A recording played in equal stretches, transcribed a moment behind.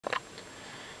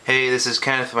Hey, this is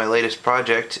Kenneth with my latest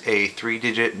project, a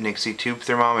 3-digit Nixie tube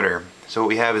thermometer. So what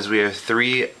we have is we have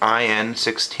 3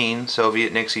 IN16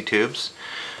 Soviet Nixie tubes.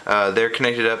 They're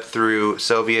connected up through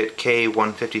Soviet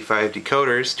K155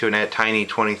 decoders to an tiny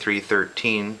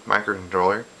 2313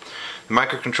 microcontroller. The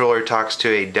microcontroller talks to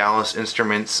a Dallas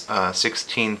Instruments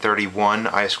 1631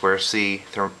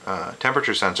 I2C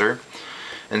temperature sensor.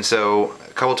 And so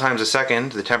a couple times a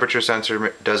second the temperature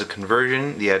sensor does a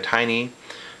conversion. The tiny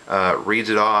reads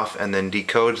it off and then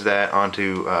decodes that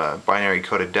onto binary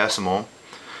coded decimal,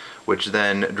 which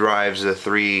then drives the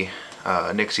 3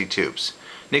 Nixie tubes.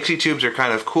 Nixie tubes are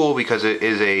kind of cool because it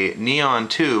is a neon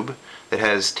tube that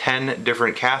has 10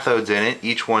 different cathodes in it,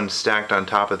 each one stacked on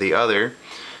top of the other,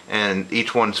 and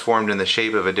each one's formed in the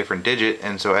shape of a different digit,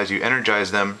 and so as you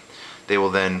energize them they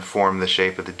will then form the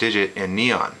shape of the digit in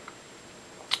neon.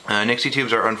 Nixie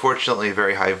tubes are unfortunately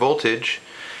very high voltage,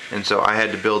 and so I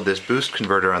had to build this boost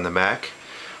converter on the back.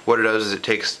 What it does is it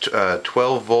takes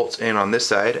 12 volts in on this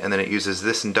side, and then it uses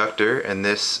this inductor and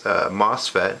this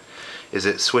MOSFET.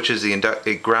 It switches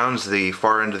it grounds the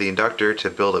far end of the inductor to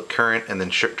build up current, and then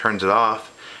turns it off,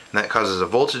 and that causes a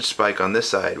voltage spike on this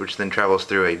side, which then travels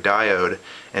through a diode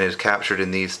and is captured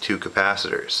in these 2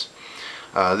 capacitors.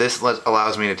 This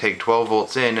allows me to take 12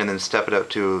 volts in and then step it up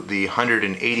to the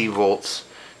 180 volts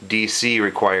DC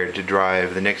required to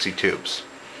drive the Nixie tubes.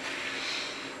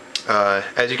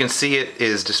 As you can see, it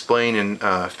is displaying in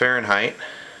Fahrenheit,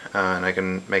 and I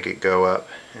can make it go up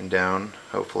and down,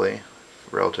 hopefully,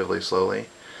 relatively slowly.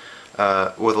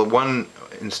 With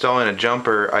installing a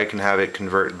jumper, I can have it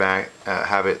convert back,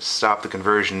 have it stop the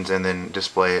conversions and then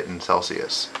display it in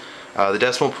Celsius. The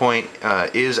decimal point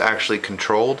is actually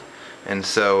controlled, and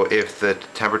so if the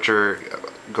temperature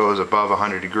goes above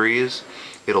 100 degrees,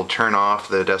 it'll turn off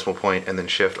the decimal point and then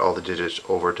shift all the digits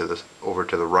over to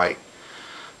the right.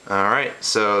 Alright,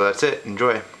 so that's it.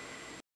 Enjoy.